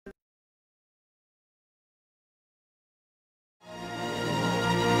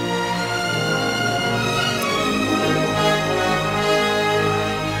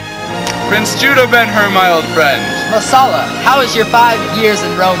Prince Judah Ben-Hur, my old friend. Masala, how has your 5 years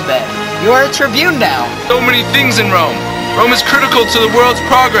in Rome been? You are a tribune now. So many things in Rome. Rome is critical to the world's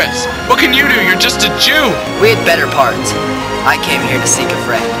progress. What can you do? You're just a Jew. We had better parts. I came here to seek a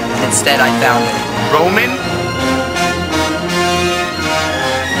friend. Instead, I found it. Roman?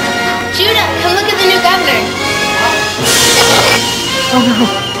 Judah, come look at the new governor. Oh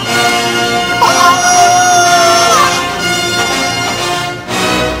no.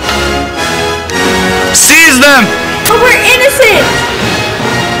 Seize them! But we're innocent!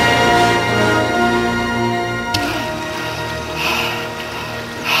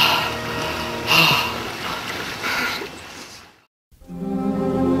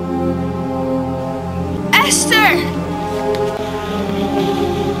 Esther!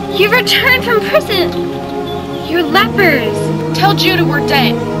 You returned from prison. You're lepers. Tell Judah we're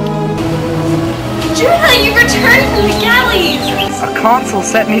dead. Judah, you returned from the galleys! A consul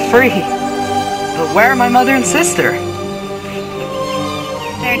set me free. But where are my mother and sister?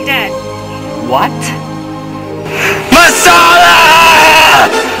 They're dead. What?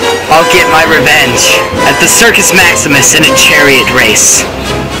 Masala! I'll get my revenge at the Circus Maximus in a chariot race.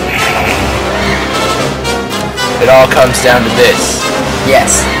 It all comes down to this.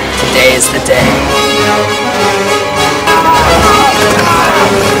 Yes, today is the day.